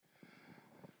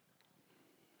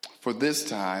For this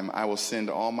time I will send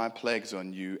all my plagues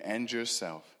on you and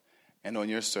yourself and on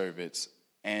your servants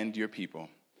and your people,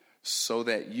 so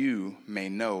that you may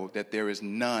know that there is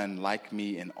none like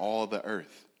me in all the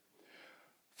earth.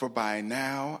 For by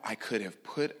now I could have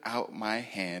put out my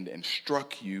hand and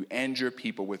struck you and your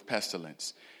people with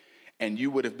pestilence, and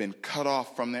you would have been cut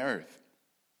off from the earth.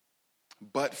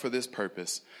 But for this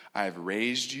purpose I have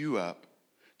raised you up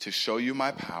to show you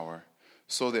my power,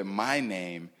 so that my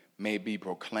name may be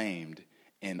proclaimed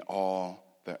in all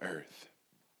the earth.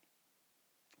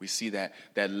 We see that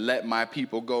let my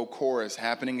people go chorus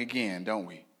happening again, don't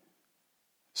we?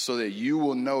 So that you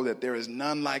will know that there is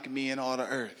none like me in all the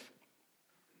earth.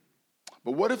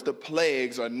 But what if the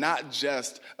plagues are not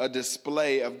just a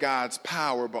display of God's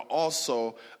power, but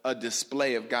also a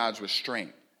display of God's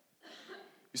restraint?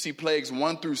 You see, plagues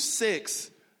 1 through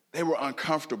 6, they were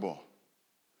uncomfortable.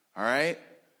 All right?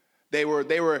 They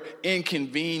were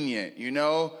inconvenient, you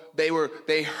know?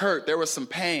 They hurt. There was some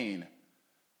pain.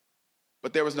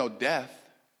 But there was no death.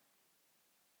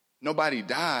 Nobody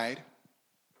died.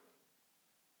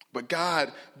 But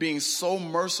God, being so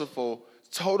merciful,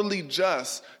 totally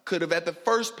just, could have at the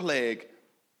first plague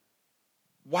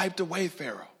wiped away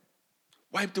Pharaoh,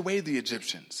 wiped away the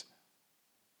Egyptians.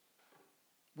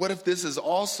 What if this is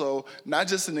also not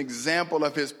just an example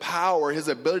of his power, his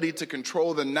ability to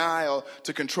control the Nile,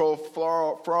 to control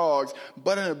frogs,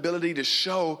 but an ability to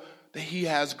show that he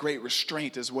has great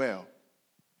restraint as well?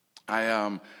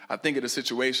 I think of a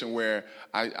situation where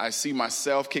I see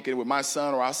myself kicking it with my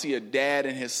son, or I'll see a dad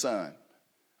and his son.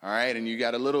 All right, and you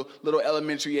got a little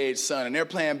elementary age son, and they're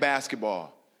playing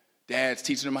basketball. Dad's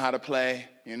teaching them how to play.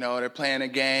 You know, they're playing a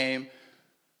game.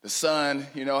 The son,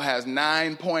 has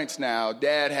 9 points now.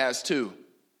 Dad has 2.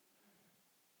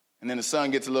 And then the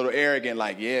son gets a little arrogant,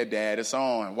 like, yeah, Dad, it's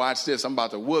on. Watch this. I'm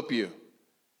about to whoop you.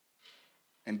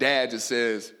 And Dad just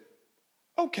says,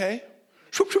 okay.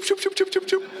 Shoop, shoop, shoop, shoop, shoop, shoop,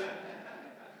 shoop.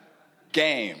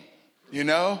 Game,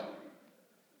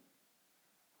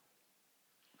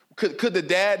 Could the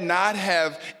dad not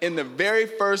have, in the very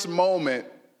first moment,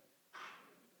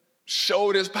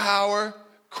 showed his power,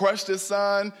 crushed his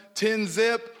son,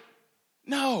 10-zip?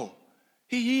 No.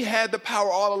 He had the power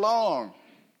all along.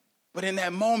 But in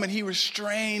that moment, he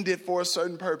restrained it for a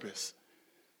certain purpose.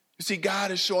 You see,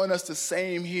 God is showing us the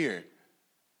same here.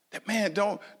 That, man,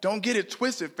 don't get it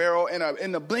twisted, Pharaoh.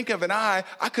 In the blink of an eye,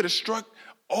 I could have struck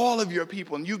all of your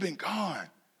people and you've been gone.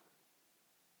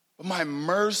 But my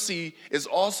mercy is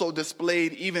also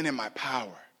displayed even in my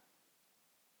power.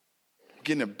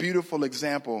 Getting a beautiful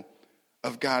example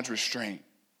of God's restraint.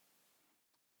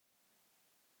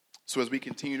 So as we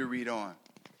continue to read on,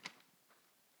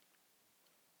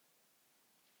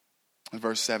 in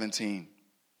verse 17,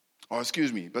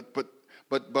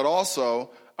 but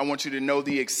also I want you to know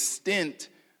the extent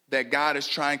that God is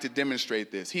trying to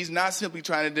demonstrate this. He's not simply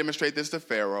trying to demonstrate this to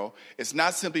Pharaoh. It's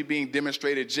not simply being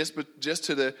demonstrated just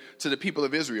to the people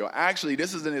of Israel. Actually,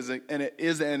 this is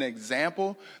an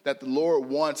example that the Lord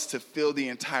wants to fill the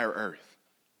entire earth.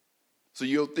 So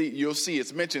you'll see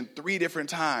it's mentioned 3 different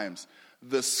times.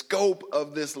 The scope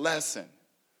of this lesson,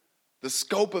 the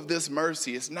scope of this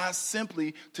mercy, is not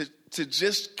simply to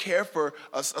just care for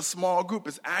a small group.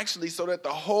 It's actually so that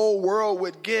the whole world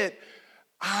would get,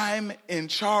 I'm in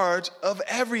charge of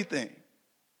everything.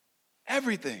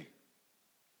 Everything.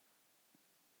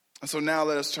 And so now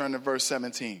let us turn to verse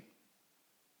 17.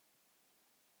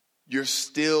 You're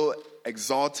still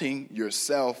exalting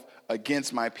yourself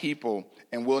against my people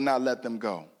and will not let them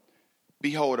go.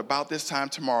 Behold, about this time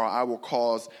tomorrow I will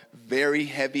cause very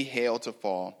heavy hail to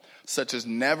fall, such as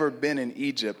never been in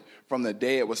Egypt from the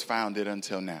day it was founded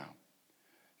until now.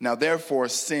 Now therefore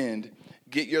send,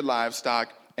 get your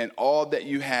livestock and all that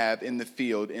you have in the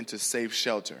field into safe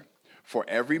shelter. For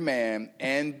every man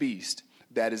and beast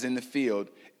that is in the field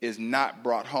is not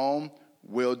brought home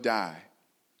will die.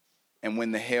 And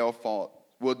when the hail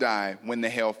will die when the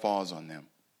hail falls on them.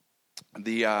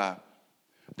 The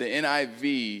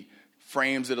NIV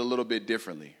frames it a little bit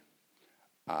differently.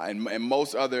 And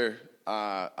most other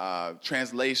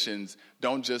translations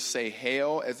don't just say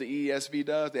hail as the ESV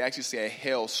does. They actually say a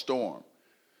hailstorm.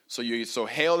 So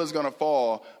hail is going to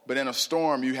fall, but in a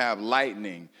storm you have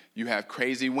lightning, you have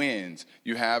crazy winds,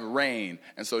 you have rain.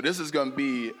 And so this is going to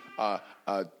be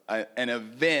an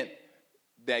event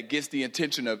that gets the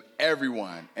attention of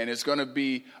everyone. And it's going to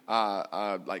be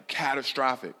like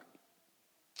catastrophic.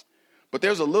 But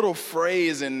there's a little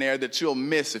phrase in there that you'll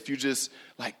miss if you just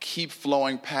keep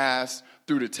flowing past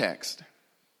through the text.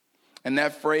 And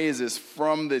that phrase is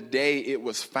from the day it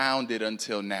was founded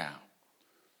until now.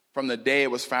 From the day it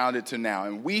was founded to now.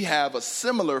 And we have a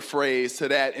similar phrase to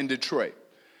that in Detroit.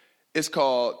 It's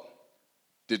called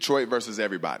Detroit versus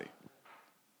everybody.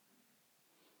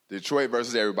 Detroit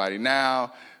versus everybody.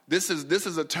 Now, this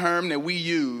is a term that we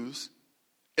use.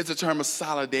 It's a term of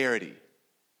solidarity.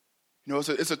 You know,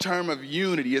 it's a term of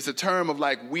unity. It's a term of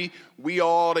like we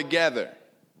all together.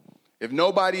 If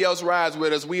nobody else rides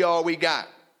with us, we all we got.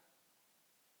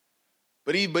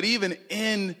 But even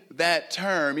in that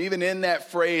term, even in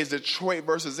that phrase, Detroit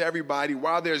versus everybody,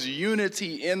 while there's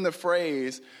unity in the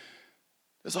phrase,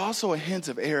 there's also a hint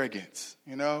of arrogance,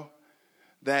 you know?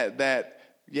 That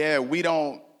we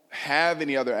don't have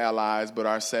any other allies but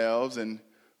ourselves, and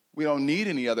we don't need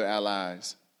any other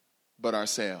allies but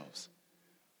ourselves.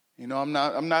 You know, I'm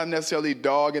not necessarily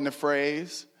dogging the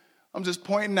phrase. I'm just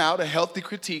pointing out a healthy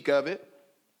critique of it.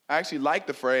 I actually like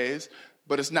the phrase,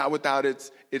 but it's not without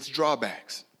its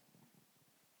drawbacks.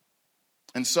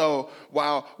 And so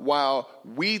while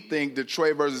we think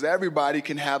Detroit versus everybody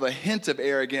can have a hint of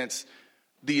arrogance,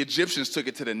 the Egyptians took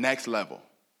it to the next level.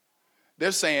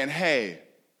 They're saying, hey,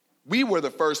 we were the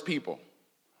first people.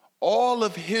 All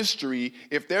of history,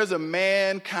 if there's a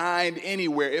mankind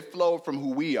anywhere, it flowed from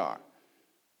who we are.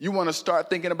 You want to start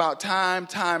thinking about time?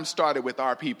 Time started with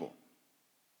our people.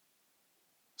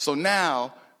 So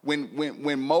now,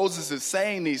 when Moses is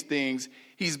saying these things,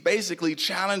 he's basically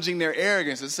challenging their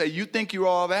arrogance and say, you think you're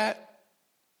all that?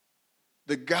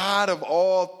 The God of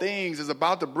all things is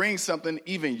about to bring something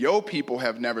even your people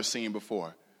have never seen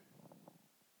before.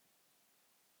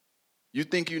 You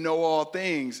think you know all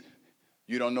things,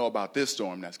 you don't know about this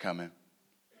storm that's coming.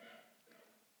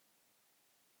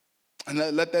 And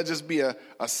let that just be a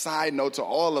side note to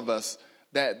all of us,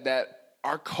 that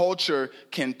our culture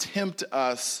can tempt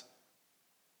us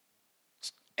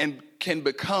and can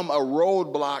become a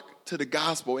roadblock to the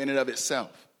gospel in and of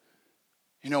itself.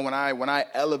 You know, when I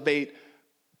elevate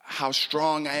how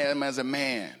strong I am as a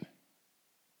man,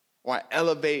 or I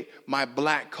elevate my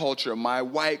black culture, my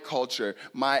white culture,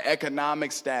 my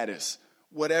economic status,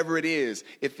 whatever it is,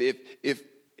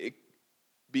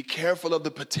 be careful of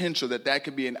the potential that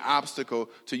could be an obstacle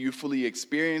to you fully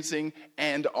experiencing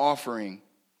and offering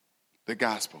the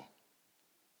gospel.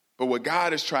 But what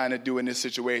God is trying to do in this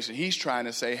situation, he's trying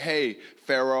to say, hey,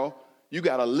 Pharaoh, you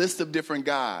got a list of different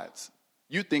gods.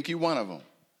 You think you're one of them.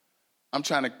 I'm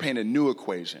trying to paint a new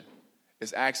equation.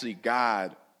 It's actually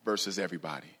God versus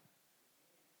everybody.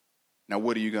 Now,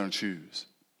 what are you going to choose?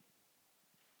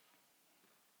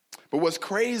 But what's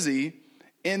crazy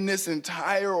in this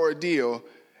entire ordeal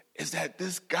is that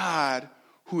this God,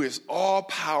 who is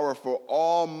all-powerful,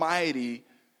 almighty,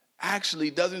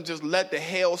 actually doesn't just let the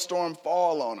hailstorm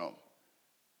fall on him.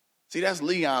 See, that's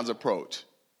Leon's approach.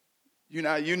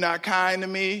 You're not kind to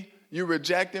me. You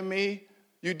rejecting me.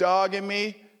 You dogging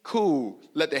me. Cool.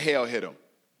 Let the hail hit him.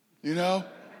 You know?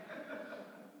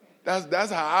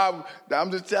 That's how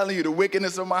I'm just telling you the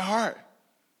wickedness of my heart.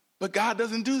 But God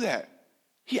doesn't do that.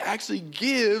 He actually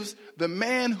gives the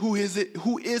man who is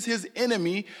his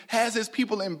enemy, has his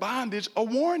people in bondage, a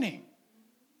warning.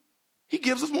 He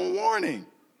gives them a warning.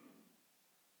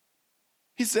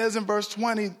 He says in verse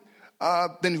 20,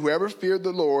 then whoever feared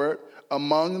the Lord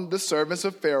among the servants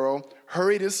of Pharaoh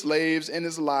hurried his slaves and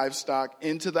his livestock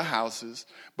into the houses,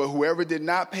 but whoever did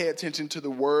not pay attention to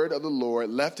the word of the Lord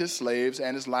left his slaves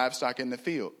and his livestock in the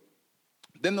field.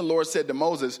 Then the Lord said to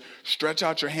Moses, stretch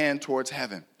out your hand towards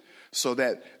heaven, so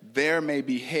that there may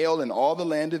be hail in all the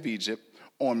land of Egypt,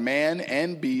 on man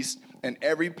and beast, and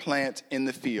every plant in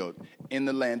the field, in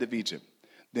the land of Egypt.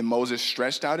 Then Moses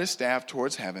stretched out his staff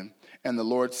towards heaven, and the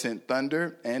Lord sent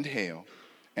thunder and hail,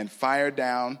 and fire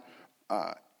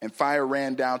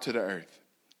ran down to the earth.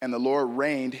 And the Lord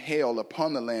rained hail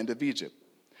upon the land of Egypt.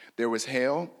 There was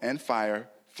hail and fire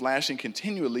flashing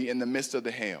continually in the midst of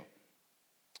the hail,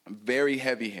 very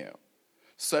heavy hail,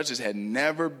 such as had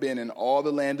never been in all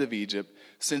the land of Egypt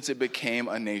since it became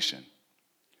a nation.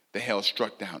 The hail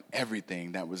struck down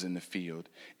everything that was in the field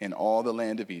in all the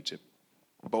land of Egypt,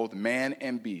 both man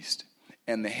and beast.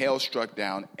 And the hail struck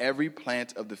down every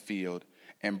plant of the field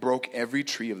and broke every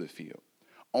tree of the field.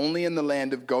 Only in the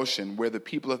land of Goshen, where the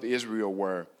people of Israel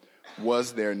were,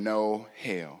 was there no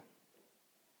hail.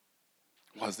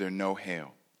 Was there no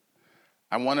hail?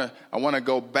 I want to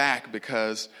go back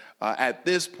because at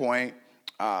this point,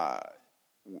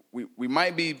 we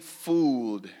might be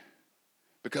fooled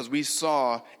because we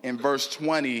saw in verse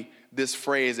 20 this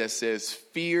phrase that says,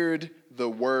 feared the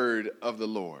word of the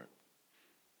Lord.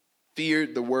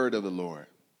 Feared the word of the Lord.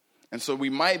 And so we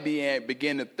might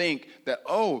begin to think that,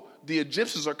 oh, the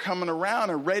Egyptians are coming around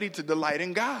and ready to delight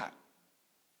in God.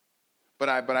 But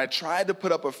I tried to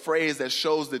put up a phrase that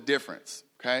shows the difference,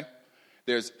 okay?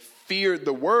 There's feared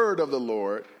the word of the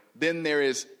Lord, then there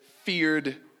is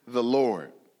feared the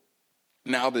Lord.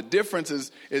 Now, the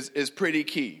difference is pretty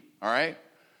key, all right?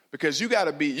 Because you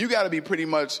gotta be pretty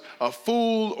much a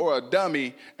fool or a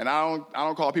dummy, and I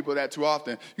don't call people that too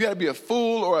often. You gotta be a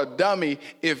fool or a dummy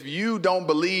if you don't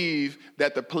believe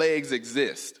that the plagues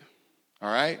exist.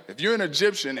 All right? If you're an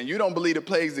Egyptian and you don't believe the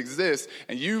plagues exist,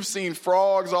 and you've seen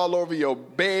frogs all over your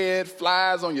bed,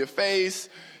 flies on your face,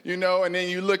 and then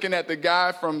you're looking at the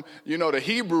guy from, the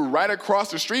Hebrew right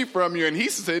across the street from you, and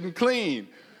he's sitting clean,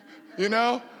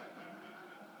 If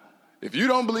you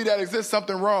don't believe that exists,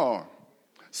 something wrong.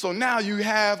 So now you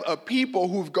have a people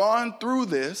who've gone through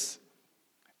this,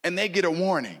 and they get a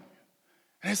warning.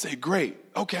 And they say, great,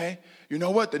 okay, you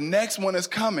know what? The next one is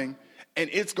coming, and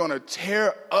it's going to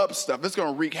tear up stuff. It's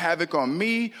going to wreak havoc on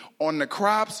me, on the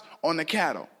crops, on the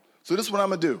cattle. So this is what I'm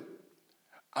going to do.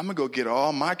 I'm going to go get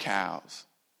all my cows,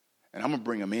 and I'm going to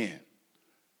bring them in.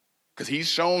 Because he's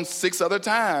shown 6 other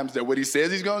times that what he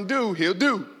says he's going to do, he'll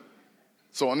do.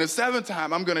 So on the 7th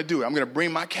time, I'm going to do it. I'm going to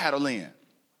bring my cattle in.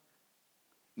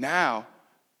 Now,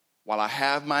 while I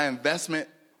have my investment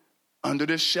under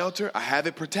this shelter, I have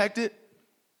it protected,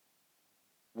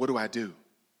 what do?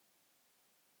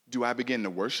 Do I begin to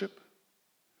worship?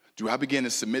 Do I begin to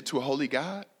submit to a holy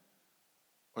God?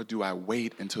 Or do I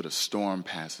wait until the storm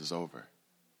passes over?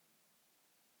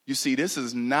 You see, this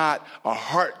is not a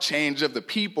heart change of the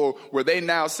people where they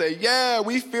now say, yeah,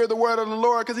 we fear the word of the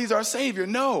Lord because he's our Savior.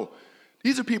 No,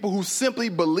 these are people who simply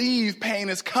believe pain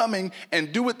is coming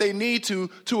and do what they need to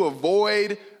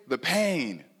avoid the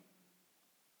pain.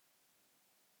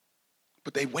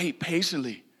 But they wait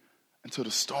patiently until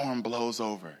the storm blows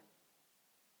over.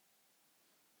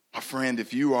 My friend,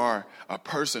 if you are a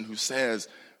person who says,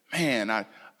 man, I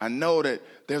know that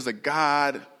there's a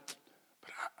God, but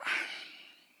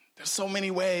there's so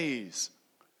many ways.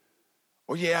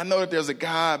 Or yeah, I know that there's a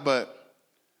God, but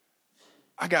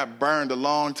I got burned a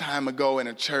long time ago in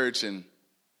a church, and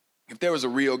if there was a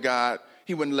real God,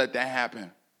 he wouldn't let that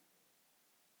happen.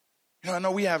 I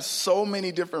know we have so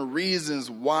many different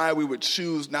reasons why we would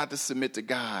choose not to submit to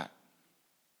God.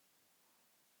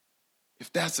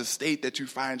 If that's a state that you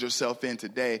find yourself in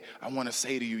today, I want to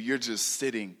say to you, you're just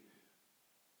sitting,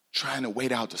 trying to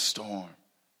wait out the storm.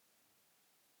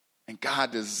 And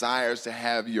God desires to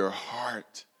have your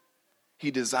heart. He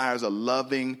desires a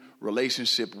loving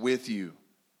relationship with you,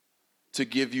 to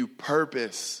give you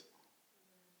purpose.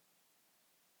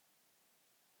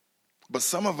 But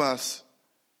some of us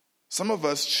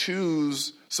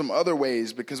choose some other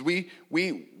ways because we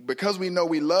know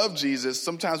we love Jesus.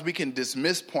 Sometimes we can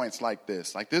dismiss points like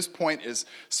this. Like this point is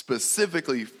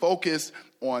specifically focused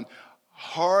on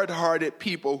hard-hearted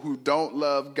people who don't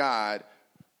love God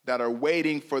that are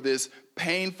waiting for this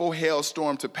painful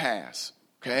hailstorm to pass.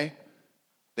 Okay?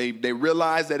 They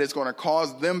realize that it's going to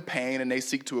cause them pain and they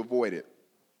seek to avoid it.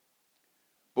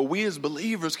 But we as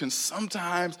believers can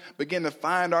sometimes begin to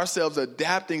find ourselves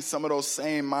adapting some of those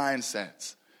same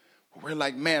mindsets. We're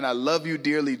like, man, I love you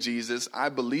dearly, Jesus. I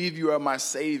believe you are my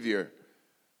Savior.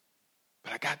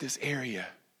 But I got this area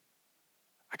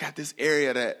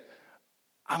that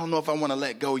I don't know if I want to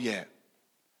let go yet.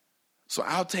 So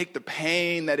I'll take the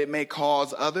pain that it may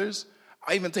cause others.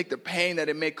 I'll even take the pain that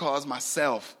it may cause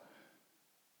myself.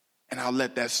 And I'll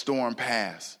let that storm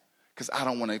pass because I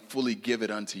don't want to fully give it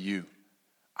unto you.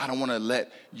 I don't want to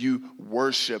let you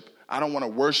worship. I don't want to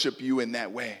worship you in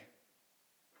that way.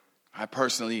 I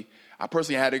personally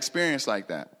had experience like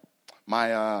that.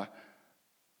 I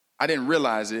didn't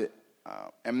realize it,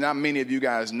 and not many of you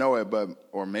guys know it,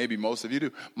 or maybe most of you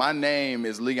do. My name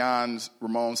is Leon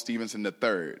Ramon Stevenson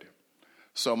III.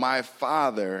 So my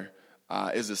father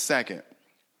is the second,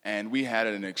 and we had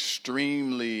an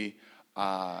extremely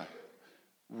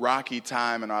rocky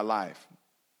time in our life.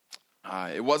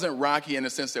 It wasn't rocky in the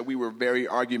sense that we were very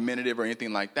argumentative or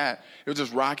anything like that. It was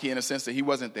just rocky in the sense that he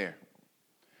wasn't there.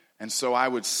 And so I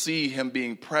would see him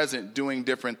being present, doing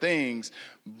different things,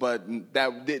 but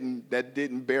that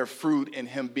didn't bear fruit in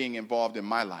him being involved in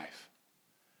my life.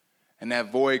 And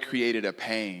that void created a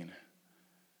pain.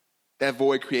 That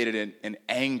void created an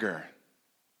anger.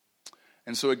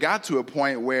 And so it got to a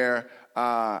point where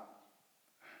I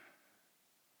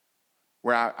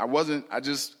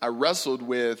wrestled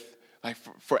with, like,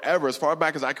 forever, as far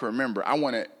back as I can remember, I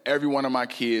wanted every one of my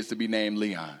kids to be named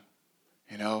Leon.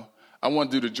 I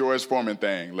want to do the George Foreman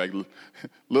thing, like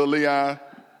little Leon,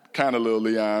 kind of little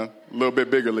Leon, a little bit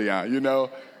bigger Leon,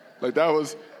 like that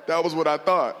was what I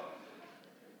thought.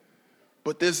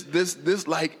 But this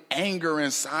like anger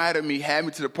inside of me had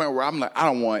me to the point where I'm like, I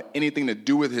don't want anything to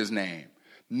do with his name.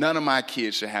 None of my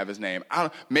kids should have his name.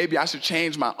 Maybe I should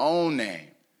change my own name.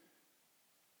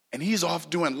 And he's off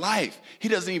doing life. He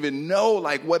doesn't even know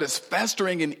like what is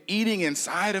festering and eating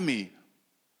inside of me.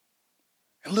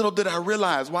 And little did I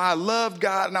realize, while I loved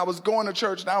God and I was going to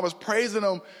church and I was praising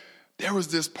him, there was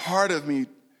this part of me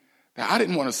that I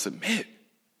didn't want to submit.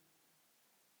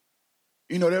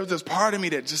 You know, there was this part of me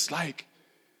that just like,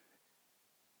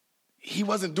 he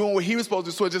wasn't doing what he was supposed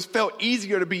to do, so it just felt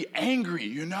easier to be angry,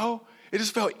 you know? It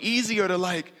just felt easier to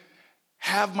like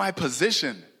have my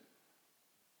position.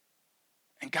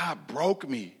 And God broke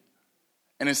me.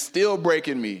 And it's still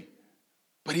breaking me.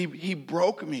 But he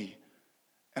broke me.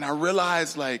 And I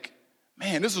realized like,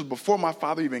 man, this was before my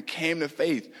father even came to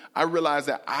faith. I realized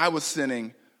that I was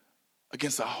sinning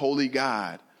against a holy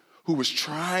God who was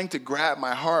trying to grab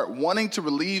my heart, wanting to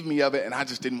relieve me of it, and I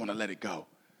just didn't want to let it go.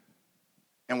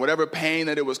 And whatever pain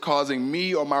that it was causing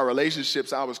me or my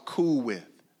relationships, I was cool with.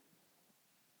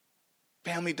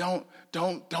 Family, don't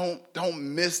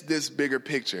miss this bigger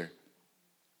picture.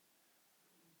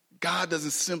 God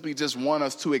doesn't simply just want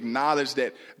us to acknowledge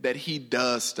that he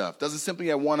does stuff. Doesn't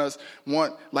simply want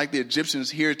like the Egyptians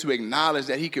here to acknowledge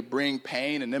that he could bring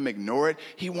pain and them ignore it.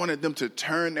 He wanted them to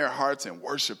turn their hearts and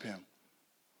worship him.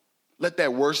 Let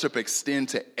that worship extend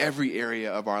to every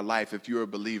area of our life if you're a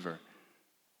believer.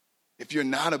 If you're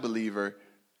not a believer,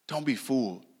 don't be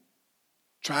fooled.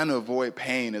 Trying to avoid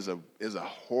pain is a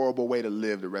horrible way to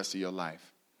live the rest of your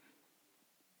life.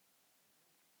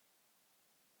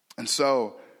 And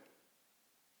so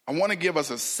I want to give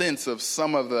us a sense of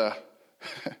some of the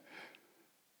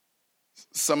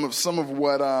some of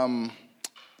what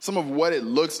it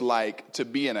looks like to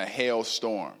be in a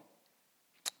hailstorm.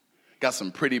 Got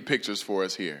some pretty pictures for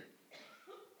us here.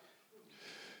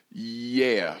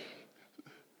 Yeah.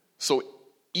 So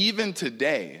even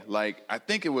today, like I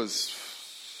think it was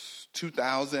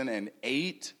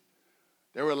 2008,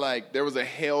 there was a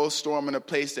hailstorm in a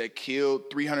place that killed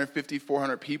 350,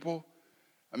 400 people.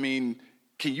 I mean,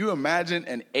 can you imagine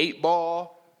an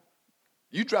 8-ball?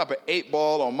 You drop an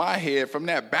 8-ball on my head from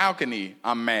that balcony,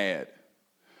 I'm mad.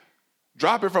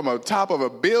 Drop it from the top of a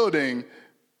building,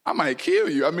 I might kill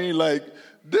you. I mean, like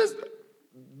these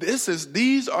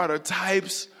are the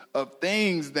types of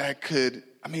things that could,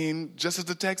 I mean, just as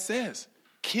the text says,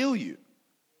 kill you.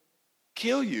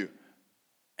 Kill you.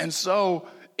 And so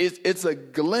it's a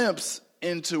glimpse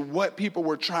into what people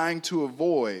were trying to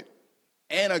avoid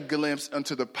and a glimpse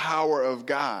into the power of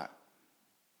God.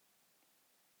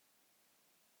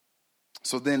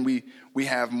 So then we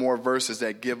have more verses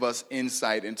that give us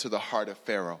insight into the heart of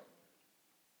Pharaoh.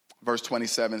 Verse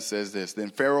 27 says this,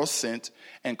 "Then Pharaoh sent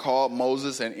and called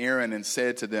Moses and Aaron and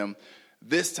said to them,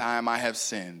 'This time I have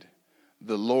sinned.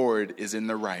 The Lord is in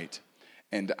the right,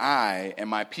 and I and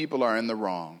my people are in the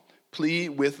wrong. Plead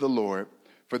with the Lord,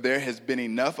 for there has been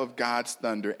enough of God's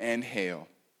thunder and hail.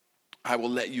 I will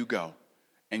let you go,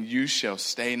 and you shall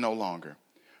stay no longer.'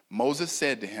 Moses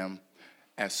said to him,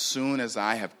 'As soon as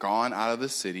I have gone out of the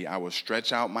city, I will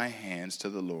stretch out my hands to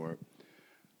the Lord.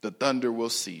 The thunder will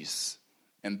cease,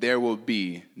 and there will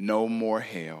be no more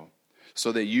hail,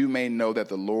 so you may know that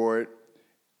the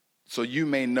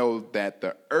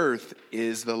earth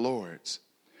is the Lord's.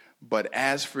 But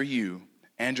as for you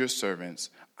and your servants,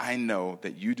 I know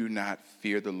that you do not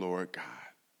fear the Lord God.'"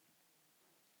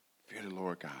 Fear the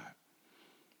Lord God.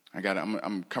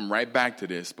 I'm come right back to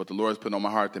this, but the Lord's put on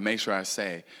my heart to make sure I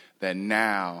say that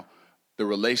now the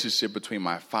relationship between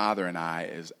my father and I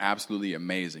is absolutely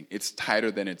amazing. It's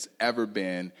tighter than it's ever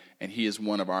been, and he is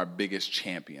one of our biggest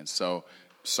champions. So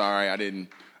sorry I didn't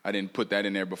put that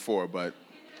in there before, but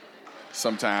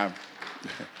sometime.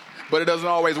 But it doesn't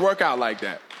always work out like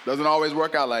that. Doesn't always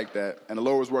work out like that. And the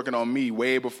Lord was working on me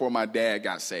way before my dad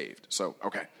got saved. So,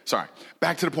 okay, sorry.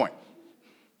 Back to the point.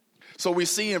 So we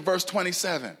see in verse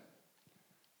 27,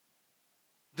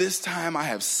 "This time I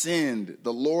have sinned.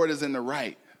 The Lord is in the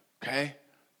right." Okay?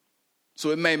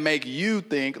 So it may make you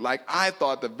think, like I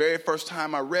thought the very first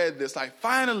time I read this, like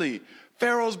finally,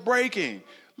 Pharaoh's breaking.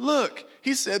 Look,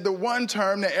 he said the one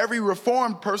term that every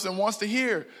reformed person wants to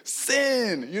hear,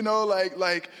 sin. You know,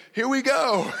 like here we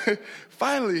go.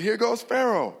 Finally, here goes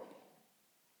Pharaoh.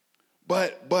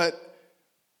 But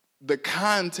the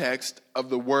context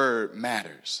of the word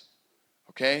matters.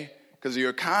 Okay? Because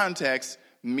your context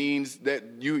means that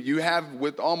you have,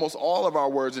 with almost all of our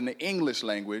words in the English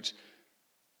language,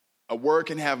 a word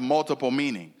can have multiple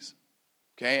meanings.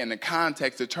 Okay? And the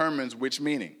context determines which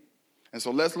meaning. And so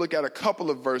let's look at a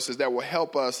couple of verses that will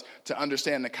help us to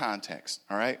understand the context.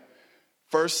 All right?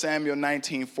 1 Samuel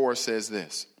 19:4 says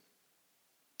this.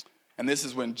 And this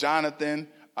is when Jonathan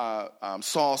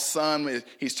Saul's son.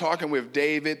 He's talking with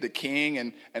David, the king,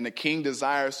 and the king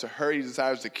desires to hurt. He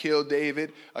desires to kill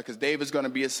David because David's going to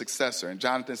be his successor. And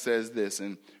Jonathan says this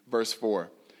in verse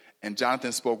 4. And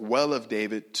Jonathan spoke well of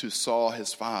David to Saul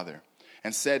his father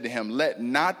and said to him, let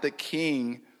not the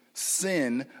king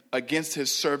sin against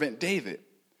his servant David,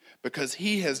 because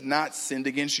he has not sinned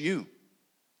against you,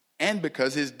 and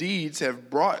because his deeds have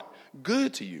brought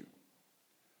good to you.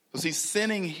 So see,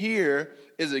 sinning here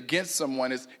is against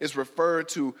someone, is referred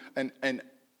to an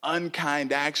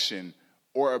unkind action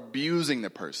or abusing the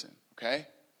person, okay?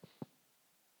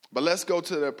 But let's go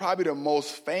to probably the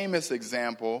most famous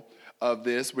example of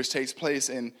this, which takes place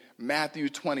in Matthew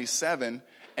 27,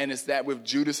 and it's that with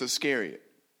Judas Iscariot.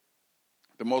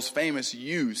 The most famous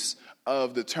use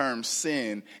of the term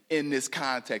sin in this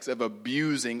context of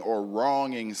abusing or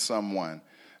wronging someone,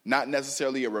 not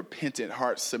necessarily a repentant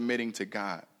heart submitting to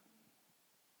God.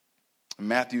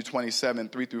 Matthew 27,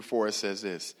 3-4, it says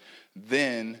this.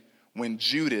 Then when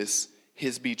Judas,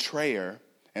 his betrayer,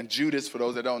 and Judas, for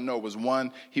those that don't know,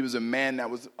 he was a man that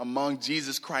was among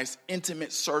Jesus Christ's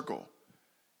intimate circle.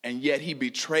 And yet he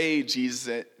betrayed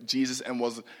Jesus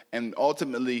and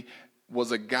ultimately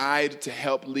was a guide to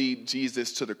help lead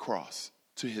Jesus to the cross,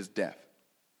 to his death.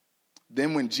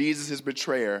 Then when Judas, his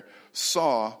betrayer,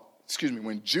 saw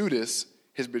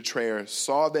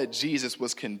that Jesus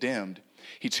was condemned,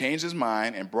 he changed his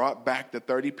mind and brought back the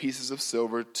 30 pieces of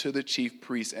silver to the chief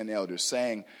priests and elders,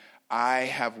 saying, I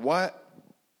have what?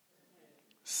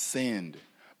 Sinned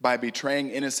by betraying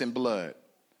innocent blood.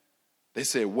 They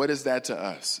said, what is that to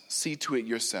us? See to it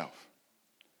yourself.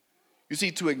 You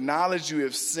see, to acknowledge you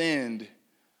have sinned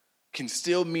can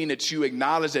still mean that you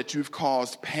acknowledge that you've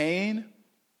caused pain,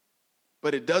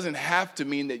 but it doesn't have to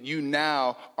mean that you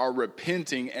now are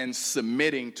repenting and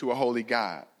submitting to a holy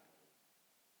God.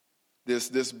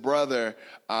 This brother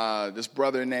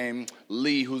named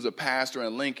Lee, who's a pastor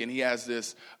in Lincoln, he has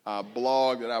this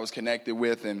blog that I was connected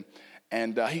with, and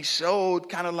he showed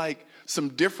kind of like some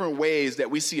different ways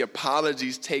that we see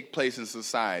apologies take place in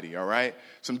society, all right?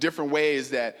 Some different ways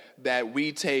that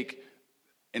we take,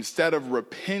 instead of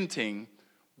repenting,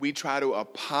 we try to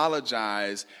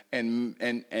apologize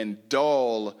and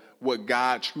dull what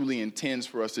God truly intends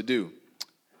for us to do.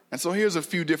 And so here's a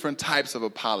few different types of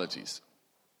apologies.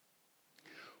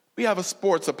 We have a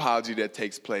sports apology that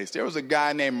takes place. There was a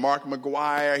guy named Mark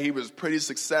McGwire. He was pretty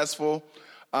successful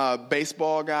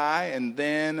baseball guy, and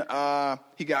then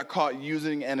he got caught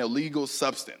using an illegal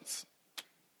substance.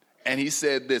 And he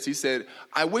said this. He said,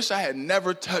 I wish I had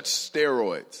never touched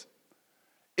steroids.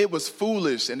 It was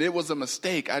foolish and it was a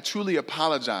mistake. I truly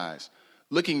apologize.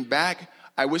 Looking back,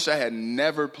 I wish I had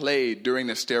never played during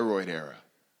the steroid era.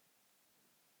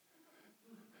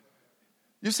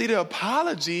 You see, the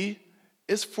apology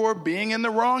is for being in the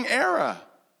wrong era.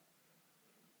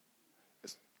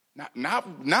 It's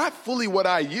not fully what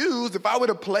I used. If I would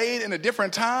have played in a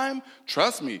different time,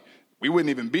 trust me, we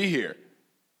wouldn't even be here.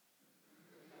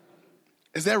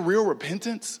 Is that real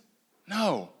repentance?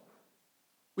 No.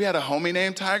 We had a homie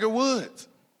named Tiger Woods.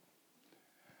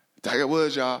 Tiger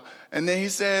Woods, y'all. And then he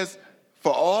says,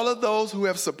 for all of those who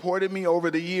have supported me over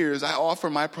the years, I offer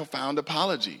my profound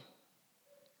apology.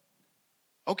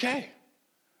 Okay.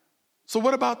 So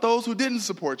what about those who didn't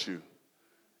support you?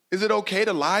 Is it okay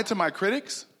to lie to my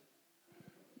critics?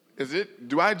 Is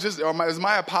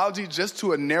my apology just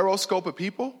to a narrow scope of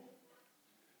people?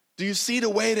 Do you see the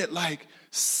way that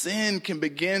sin can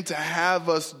begin to have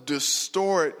us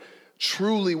distort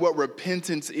truly what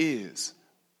repentance is?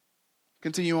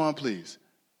 Continue on, please.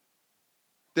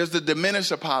 There's the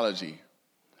diminished apology.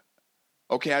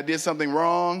 Okay, I did something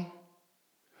wrong.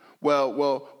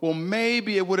 Well,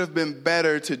 maybe it would have been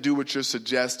better to do what you're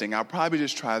suggesting. I'll probably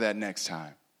just try that next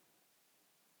time.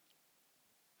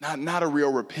 Not a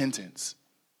real repentance.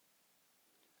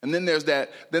 And then there's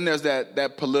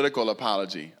that political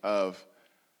apology of,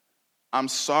 I'm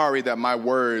sorry that my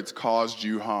words caused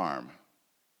you harm.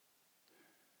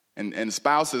 And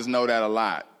spouses know that a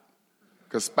lot.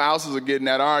 Because spouses are getting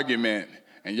that argument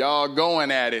and y'all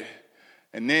going at it.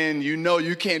 And then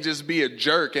you can't just be a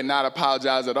jerk and not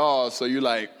apologize at all. So you're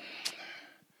like,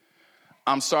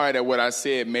 I'm sorry that what I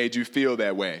said made you feel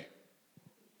that way.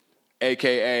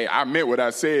 AKA, I meant what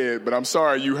I said, but I'm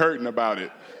sorry you hurting about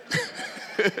it.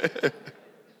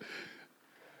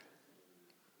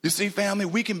 You see, family,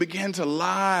 we can begin to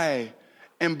lie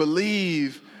and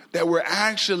believe that we're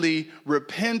actually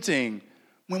repenting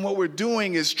when what we're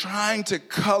doing is trying to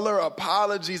color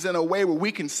apologies in a way where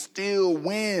we can still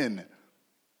win.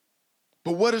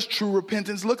 But what does true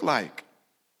repentance look like?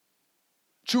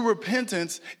 True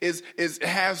repentance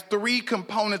has three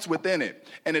components within it.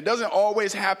 And it doesn't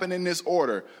always happen in this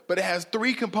order, but it has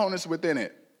three components within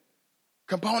it.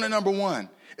 Component number one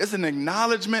is an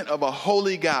acknowledgement of a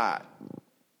holy God.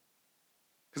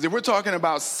 Because if we're talking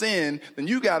about sin, then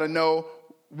you got to know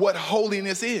what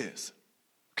holiness is.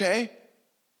 Okay?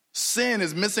 Sin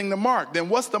is missing the mark. Then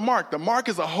what's the mark? The mark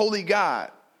is a holy God.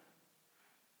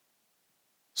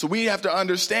 So we have to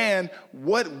understand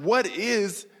who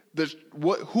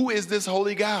is this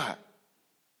holy God?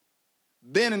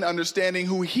 Then in understanding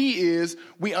who he is,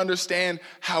 we understand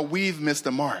how we've missed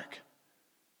the mark.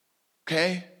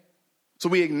 Okay? So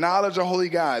we acknowledge a holy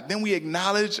God. Then we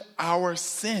acknowledge our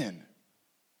sin.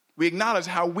 We acknowledge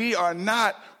how we are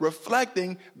not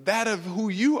reflecting that of who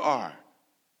you are.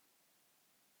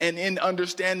 And in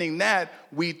understanding that,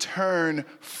 we turn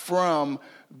from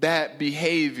that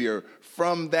behavior,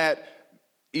 from that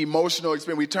emotional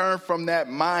experience. We turn from that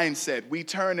mindset. We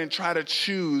turn and try to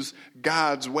choose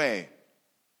God's way.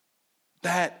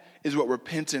 That is what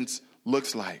repentance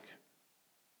looks like.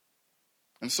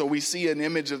 And so we see an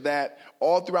image of that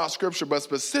all throughout Scripture, but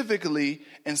specifically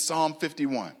in Psalm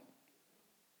 51.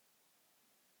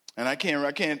 And I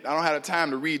don't have the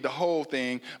time to read the whole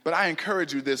thing, but I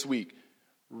encourage you this week,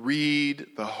 read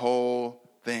the whole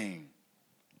thing.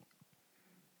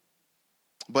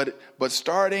 But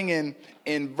starting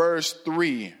in verse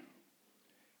 3,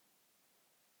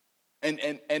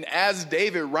 and as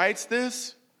David writes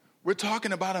this, we're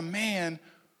talking about a man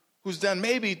who's done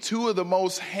maybe two of the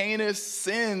most heinous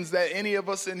sins that any of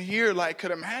us in here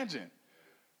could imagine.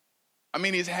 I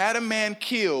mean, he's had a man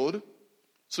killed,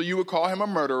 so you would call him a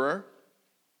murderer,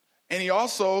 and he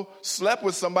also slept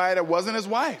with somebody that wasn't his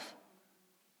wife.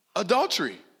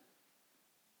 Adultery.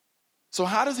 So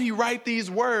how does he write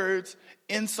these words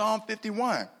in Psalm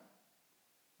 51?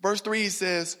 Verse 3 he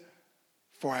says,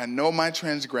 "For I know my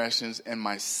transgressions and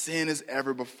my sin is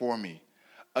ever before me.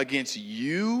 Against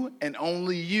you and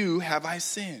only you have I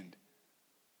sinned."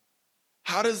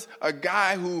 How does a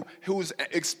guy who's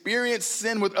experienced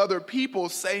sin with other people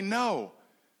say no?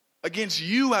 Against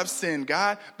you I've sinned,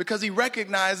 God, because he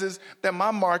recognizes that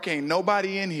my mark ain't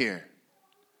nobody in here.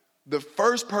 The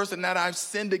first person that I've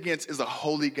sinned against is a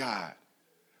holy God.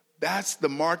 That's the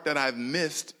mark that I've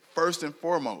missed first and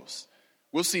foremost.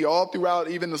 We'll see all throughout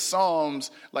even the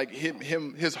Psalms,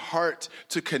 his heart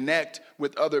to connect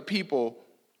with other people.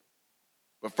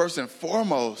 But first and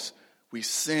foremost, we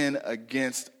sin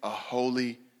against a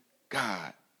holy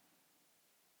God.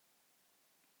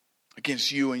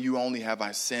 Against you and you only have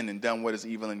I sinned and done what is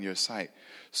evil in your sight,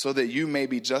 so that you may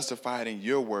be justified in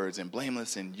your words and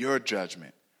blameless in your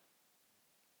judgment.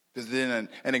 There's then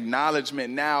an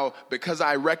acknowledgement now, because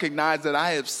I recognize that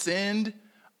I have sinned,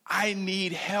 I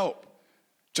need help.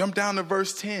 Jump down to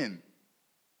verse 10.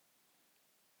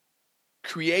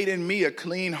 "Create in me a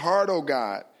clean heart, O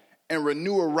God, and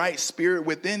renew a right spirit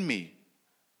within me."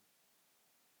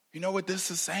 You know what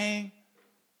this is saying?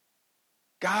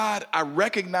 God, I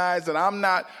recognize that I'm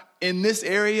not in this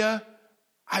area.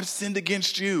 I've sinned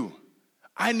against you.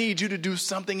 I need you to do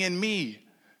something in me.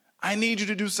 I need you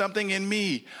to do something in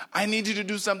me. I need you to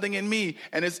do something in me.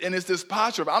 And it's this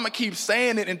posture of, I'm going to keep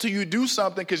saying it until you do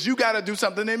something, because you got to do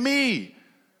something in me.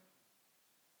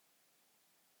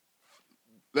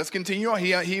 Let's continue on.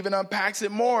 He even unpacks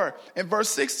it more in verse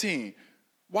 16.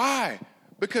 Why?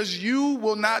 Because you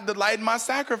will not delight in my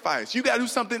sacrifice. You got to do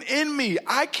something in me.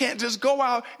 I can't just go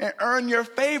out and earn your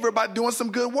favor by doing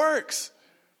some good works.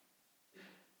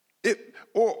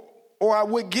 Or I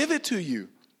would give it to you,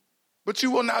 but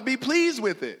you will not be pleased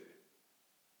with it.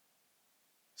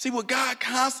 See, what God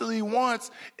constantly wants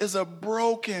is a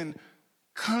broken,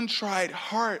 contrite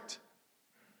heart.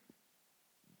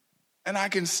 And I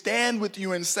can stand with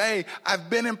you and say, I've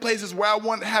been in places where I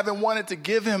haven't wanted to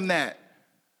give him that,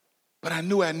 but I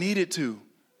knew I needed to.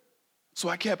 So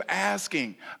I kept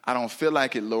asking, I don't feel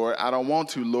like it, Lord. I don't want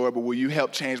to, Lord, but will you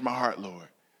help change my heart, Lord?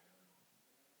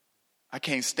 I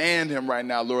can't stand him right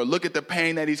now, Lord. Look at the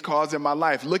pain that he's caused in my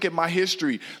life. Look at my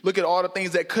history. Look at all the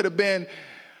things that could have been,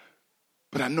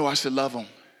 but I know I should love him.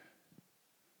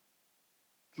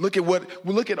 Look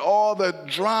at all the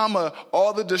drama,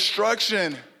 all the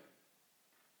destruction.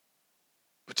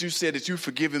 But you said that you've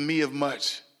forgiven me of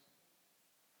much.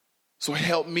 So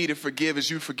help me to forgive as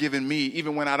you've forgiven me,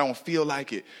 even when I don't feel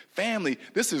like it. Family,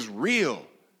 this is real.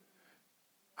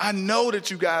 I know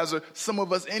that you guys some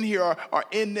of us in here are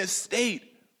in this state.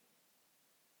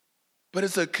 But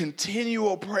it's a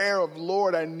continual prayer of,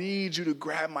 Lord, I need you to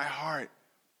grab my heart.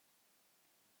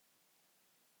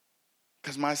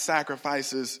 Because my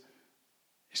sacrifices,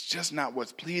 it's just not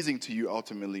what's pleasing to you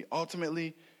ultimately.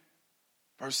 Ultimately,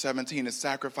 Verse 17, the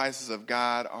sacrifices of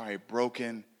God are a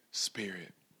broken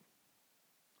spirit,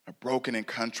 a broken and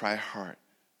contrite heart.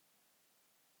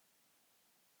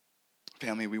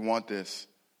 Family, we want this.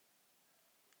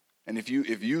 And if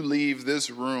you leave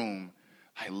this room,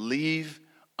 leave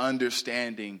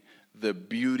understanding the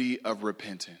beauty of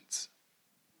repentance.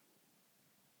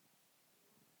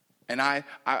 And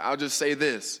I'll just say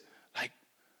this,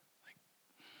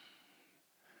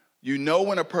 you know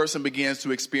when a person begins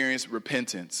to experience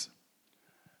repentance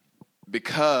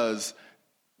because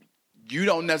you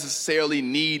don't necessarily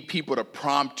need people to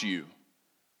prompt you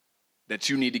that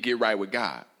you need to get right with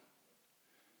God.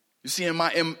 You see,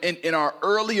 in our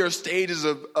earlier stages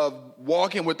of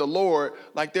walking with the Lord,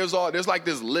 there's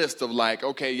this list of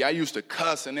okay, I used to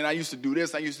cuss, and then I used to do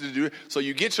this, I used to do it. So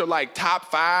you get your top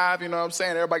 5, you know what I'm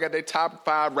saying? Everybody got their top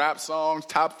 5 rap songs,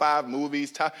 top 5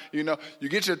 movies, you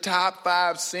get your top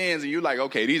 5 sins, and you're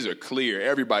okay, these are clear.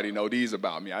 Everybody know these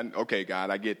about me. Okay, God,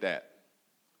 I get that.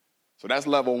 So that's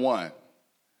level 1.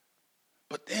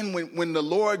 But then when the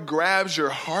Lord grabs your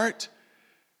heart,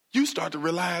 you start to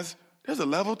realize there's a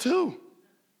level 2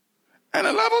 and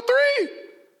a level 3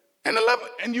 and a level,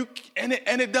 and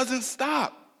it doesn't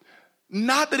stop.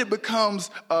 Not that it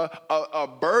becomes a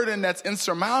burden that's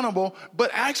insurmountable, but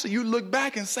actually you look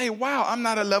back and say, wow, I'm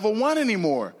not a level 1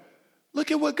 anymore. Look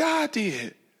at what God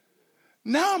did.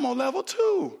 Now I'm on level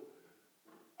 2.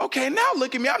 Okay, now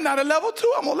look at me. I'm not a level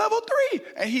 2. I'm on level 3.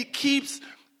 And he keeps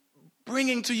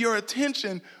bringing to your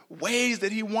attention ways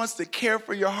that he wants to care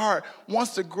for your heart,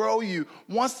 wants to grow you,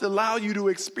 wants to allow you to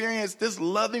experience this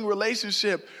loving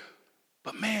relationship.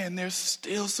 But man, there's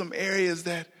still some areas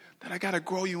that I got to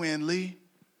grow you in, Lee.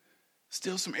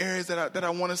 Still some areas that I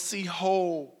want to see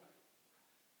whole.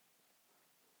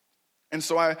 And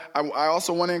so I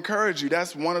also want to encourage you.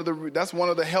 That's one of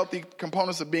the healthy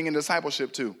components of being in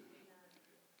discipleship too.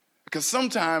 Because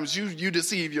sometimes you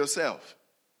deceive yourself.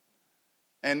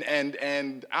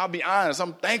 And I'll be honest,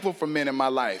 I'm thankful for men in my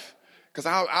life. Because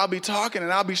I'll be talking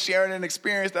and I'll be sharing an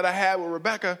experience that I had with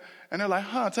Rebecca. And they're like,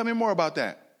 tell me more about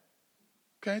that.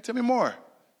 Okay, tell me more.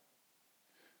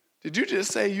 Did you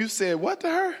just say you said what to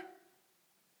her?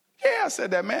 Yeah, I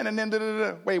said that, man. And then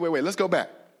da-da-da-da. Wait, let's go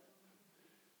back.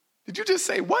 Did you just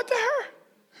say what to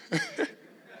her?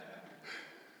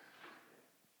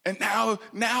 And now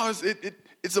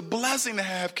it's a blessing to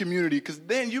have community, because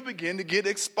then you begin to get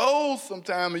exposed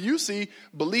sometime and you see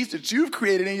beliefs that you've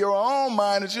created in your own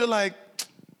mind that you're like,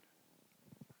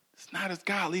 it's not as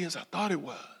godly as I thought it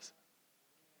was.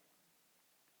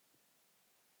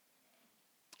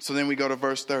 So then we go to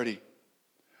verse 30.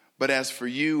 But as for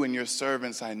you and your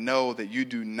servants, I know that you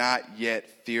do not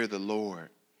yet fear the Lord.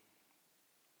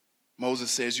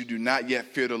 Moses says you do not yet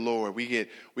fear the Lord. We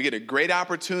get a great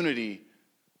opportunity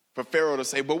for Pharaoh to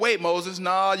say, but wait, Moses,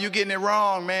 no, you're getting it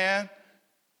wrong, man.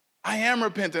 I am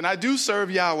repentant. I do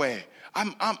serve Yahweh.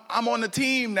 I'm on the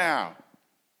team now.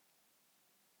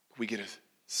 We get a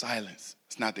silence.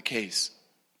 It's not the case.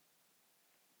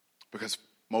 Because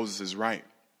Moses is right.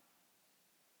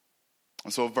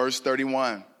 And so verse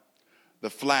 31, the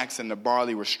flax and the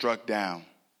barley were struck down.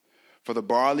 For the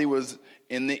barley was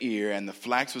in the ear and the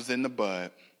flax was in the bud,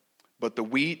 but the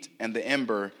wheat and the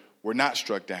ember were not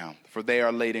struck down, for they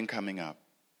are late in coming up.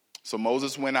 So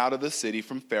Moses went out of the city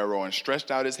from Pharaoh and stretched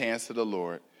out his hands to the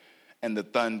Lord, and the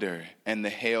thunder and the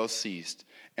hail ceased,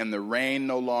 and the rain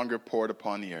no longer poured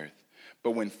upon the earth.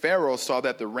 But when Pharaoh saw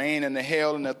that the rain and the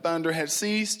hail and the thunder had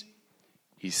ceased,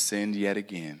 he sinned yet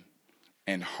again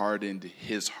and hardened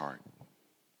his heart,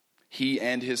 he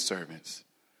and his servants.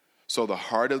 So the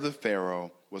heart of the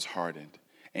Pharaoh was hardened,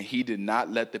 and he did not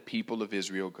let the people of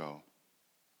Israel go,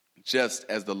 just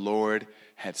as the Lord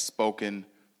had spoken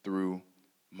through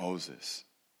Moses.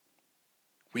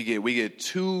 We get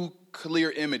two clear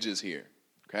images here,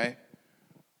 okay?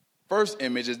 First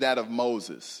image is that of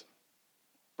Moses.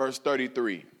 Verse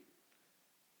 33.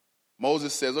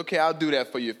 Moses says, okay, I'll do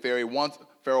that for you, Pharaoh,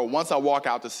 once I walk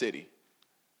out the city.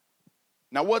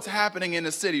 Now, what's happening in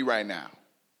the city right now?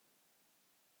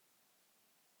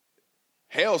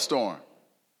 Hailstorm.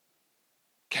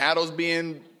 Cattle's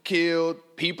being killed,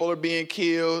 people are being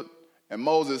killed, and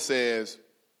Moses says,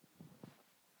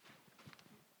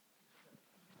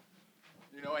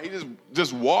 he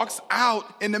just walks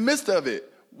out in the midst of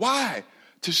it. Why?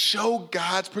 To show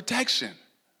God's protection.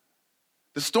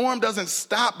 The storm doesn't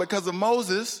stop because of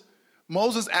Moses.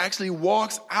 Moses actually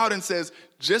walks out and says,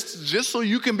 just so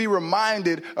you can be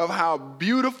reminded of how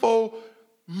beautiful,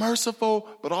 merciful,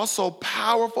 but also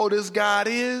powerful this God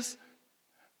is,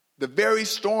 the very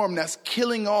storm that's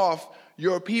killing off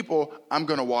your people, I'm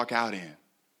going to walk out in.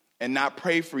 and not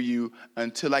pray for you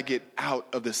until I get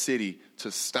out of the city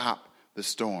to stop the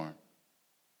storm.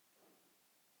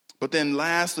 But then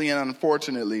lastly, and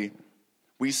unfortunately,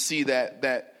 we see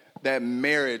that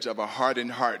marriage of a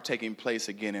hardened heart taking place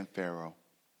again in Pharaoh.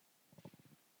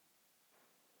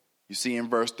 You see in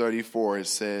verse 34, it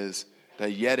says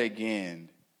that yet again,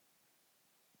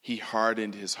 he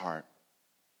hardened his heart.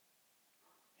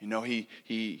 You know,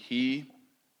 he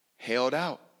held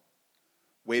out,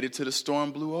 waited till the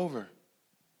storm blew over,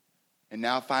 and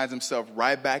now finds himself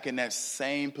right back in that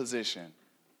same position.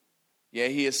 Yeah,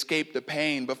 he escaped the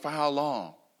pain, but for how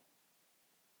long?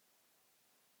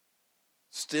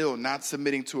 Still not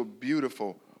submitting to a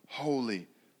beautiful, holy,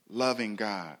 loving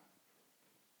God.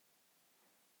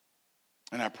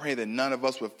 And I pray that none of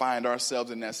us would find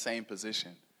ourselves in that same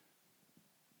position.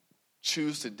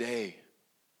 Choose today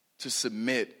to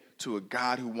submit to a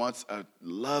God who wants a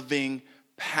loving,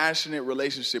 passionate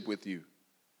relationship with you.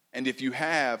 And if you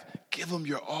have, give him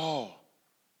your all.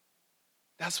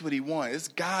 That's what he wants. It's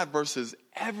God versus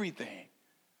everything.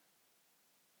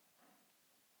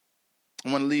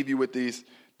 I want to leave you with this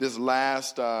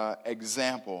last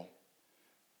example,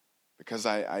 because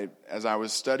as I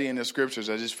was studying the scriptures,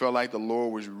 I just felt like the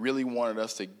Lord was really wanted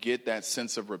us to get that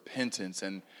sense of repentance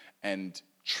and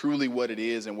truly what it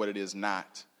is and what it is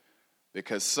not.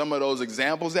 Because some of those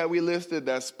examples that we listed,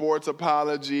 that sports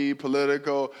apology,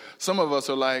 political, some of us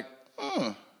are like,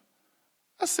 I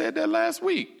said that last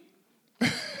week.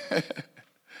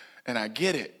 And I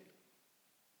get it.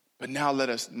 But now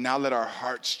let our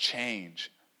hearts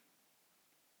change.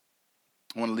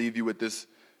 I want to leave you with this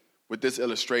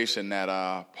illustration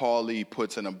that Paul Lee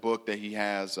puts in a book that he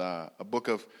has, a book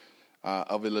of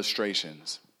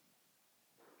illustrations.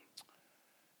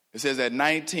 It says, at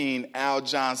 19, Al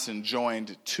Johnson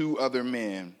joined 2 other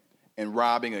men in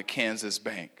robbing a Kansas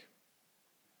bank.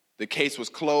 The case was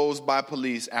closed by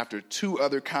police after 2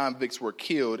 other convicts were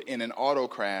killed in an auto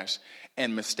crash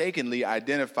and mistakenly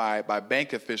identified by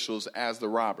bank officials as the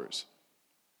robbers.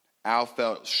 Al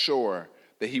felt sure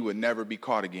that he would never be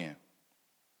caught again.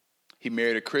 He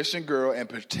married a Christian girl and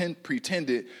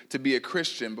pretended to be a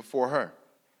Christian before her.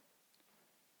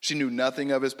 She knew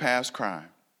nothing of his past crime.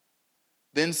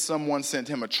 Then someone sent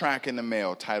him a tract in the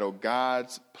mail titled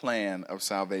God's Plan of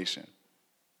Salvation.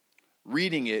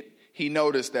 Reading it, he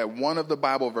noticed that one of the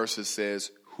Bible verses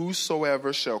says,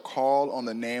 "Whosoever shall call on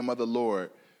the name of the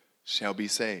Lord shall be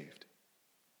saved."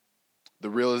 The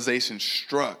realization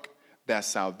struck that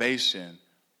salvation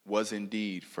was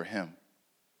indeed for him.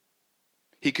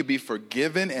 He could be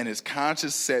forgiven and his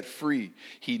conscience set free.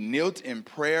 He knelt in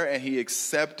prayer and he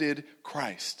accepted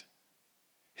Christ.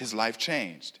 His life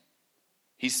changed.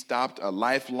 He stopped a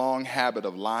lifelong habit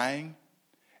of lying,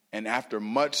 and after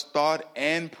much thought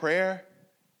and prayer,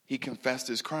 he confessed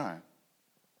his crime.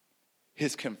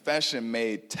 His confession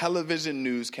made television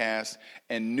newscasts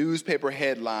and newspaper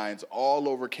headlines all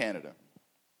over Canada.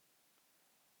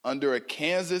 Under a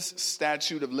Kansas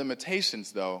statute of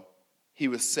limitations, though, he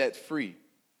was set free,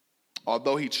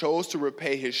 although he chose to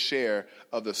repay his share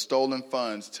of the stolen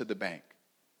funds to the bank.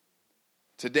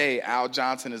 Today, Al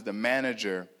Johnson is the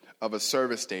manager of a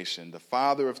service station, the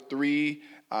father of 3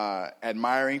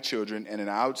 admiring children, and an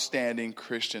outstanding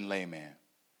Christian layman.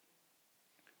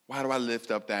 Why do I lift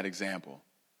up that example?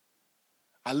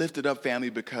 I lift it up,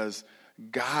 family, because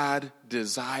God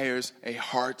desires a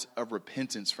heart of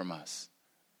repentance from us.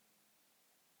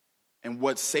 And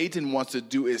what Satan wants to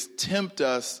do is tempt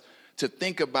us to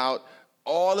think about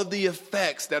all of the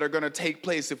effects that are going to take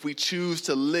place if we choose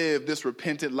to live this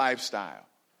repentant lifestyle,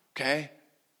 okay?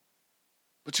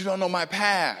 But you don't know my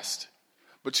past.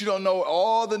 But you don't know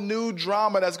all the new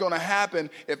drama that's going to happen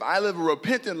if I live a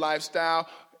repentant lifestyle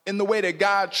in the way that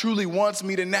God truly wants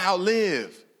me to now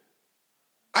live.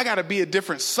 I got to be a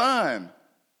different son.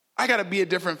 I got to be a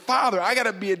different father. I got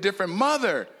to be a different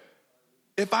mother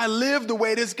if I live the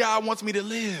way this God wants me to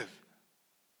live.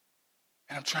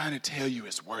 And I'm trying to tell you,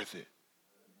 it's worth it.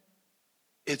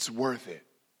 It's worth it.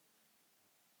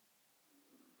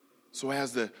 So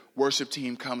as the worship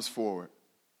team comes forward,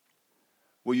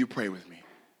 will you pray with me?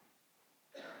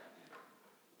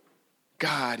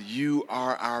 God, you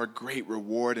are our great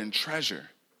reward and treasure.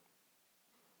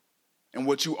 And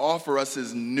what you offer us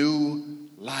is new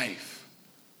life.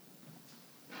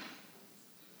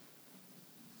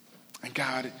 And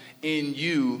God, in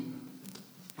you,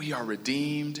 we are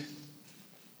redeemed.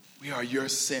 We are your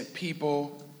sent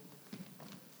people.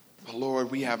 But Lord,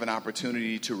 we have an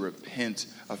opportunity to repent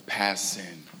of past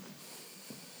sin.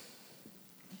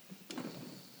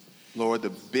 Lord,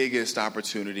 the biggest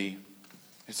opportunity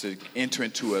is to enter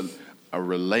into a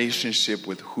relationship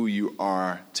with who you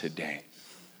are today.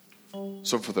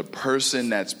 So for the person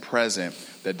that's present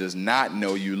that does not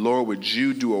know you, Lord, would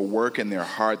you do a work in their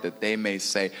heart that they may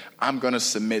say, I'm going to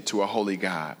submit to a holy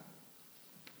God.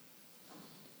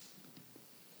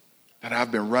 That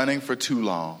I've been running for too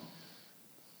long.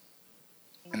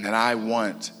 And that I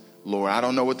want, Lord, I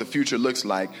don't know what the future looks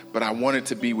like, but I want it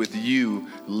to be with you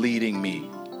leading me.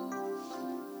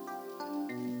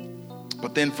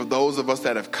 But then for those of us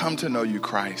that have come to know you,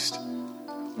 Christ,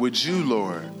 would you,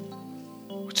 Lord,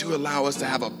 would you allow us to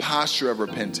have a posture of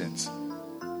repentance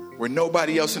where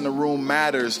nobody else in the room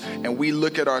matters and we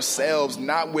look at ourselves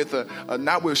not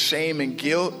with shame and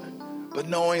guilt, but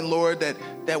knowing, Lord,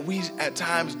 that we at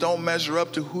times don't measure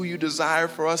up to who you desire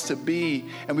for us to be,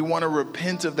 and we want to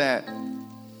repent of that.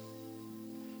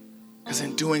 Because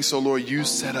in doing so, Lord, you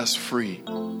set us free.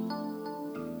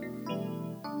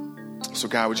 So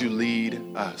God, would you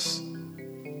lead us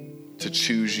to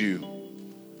choose you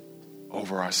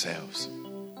over ourselves?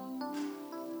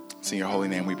 It's in your holy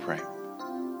name we pray.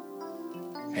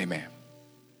 Amen.